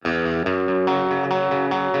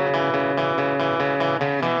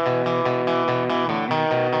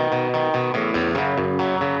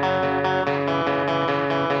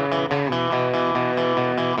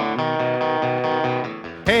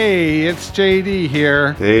Hey, it's JD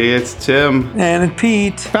here. Hey, it's Tim. And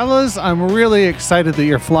Pete. Fellas, I'm really excited that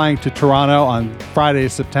you're flying to Toronto on Friday,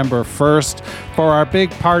 September 1st for our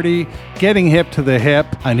big party, Getting Hip to the Hip,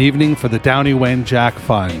 an evening for the Downie Wenjack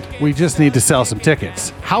Fund. We just need to sell some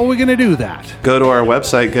tickets. How are we going to do that? Go to our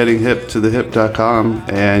website, gettinghiptothehip.com,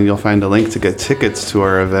 and you'll find a link to get tickets to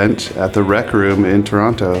our event at the Rec Room in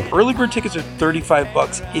Toronto. Early bird tickets are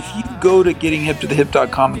 $35. If you go to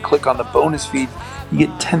gettinghiptothehip.com and click on the bonus feed, you get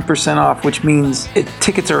 10% off, which means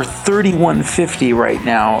tickets are $31.50 right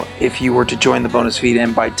now. If you were to join the bonus feed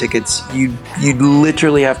and buy tickets, you'd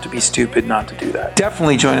literally have to be stupid not to do that.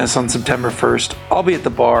 Definitely join us on September 1st. I'll be at the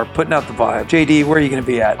bar, putting out the vibe. JD, where are you going to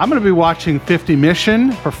be at? I'm going to be watching 50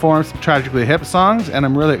 Mission perform some Tragically Hip songs, and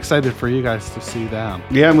I'm really excited for you guys to see them.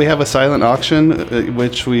 Yeah, and we have a silent auction,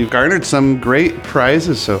 which we've garnered some great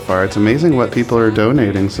prizes so far. It's amazing what people are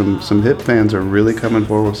donating. Some hip fans are really coming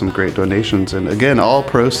forward with some great donations. And again, all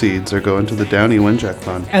proceeds are going to the Downie Wenjack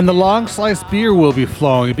Fund. And the Long Slice beer will be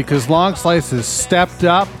flowing because Long Slice has stepped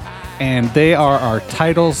up and they are our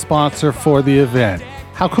title sponsor for the event.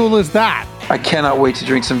 How cool is that? I cannot wait to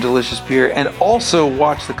drink some delicious beer and also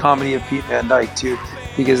watch the comedy of Pete Van Dyke too,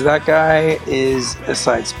 because that guy is a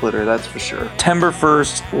side splitter, that's for sure. September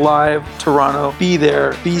 1st, live, Toronto. Be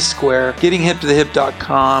there, be square.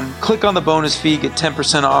 Gettinghiptothehip.com. Click on the bonus feed, get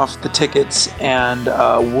 10% off the tickets, and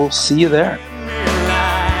we'll see you there.